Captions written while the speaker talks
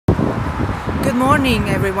Good morning,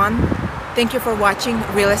 everyone. Thank you for watching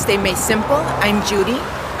Real Estate Made Simple. I'm Judy,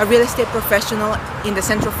 a real estate professional in the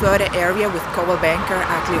Central Florida area with Coldwell banker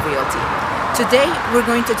Ackley Realty. Today, we're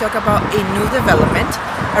going to talk about a new development,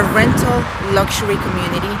 a rental luxury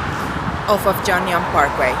community off of John Young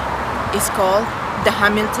Parkway. It's called the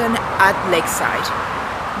Hamilton at Lakeside.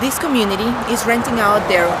 This community is renting out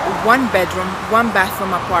their one-bedroom,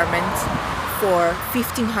 one-bathroom apartments for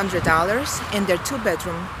 $1,500 and their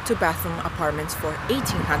two-bedroom, two-bathroom apartments for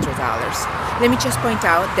 $1,800. Let me just point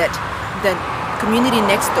out that the community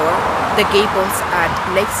next door, the Gables at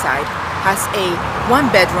Lakeside, has a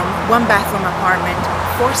one-bedroom, one-bathroom apartment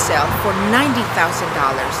for sale for $90,000,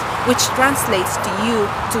 which translates to you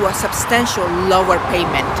to a substantial lower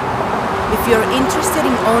payment. If you're interested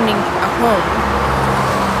in owning a home,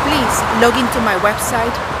 please log into my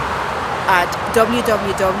website at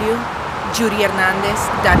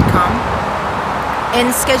www.judyhernandez.com and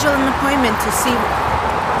schedule an appointment to see.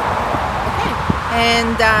 Okay,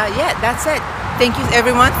 and yeah, that's it. Thank you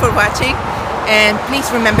everyone for watching, and please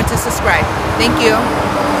remember to subscribe. Thank you.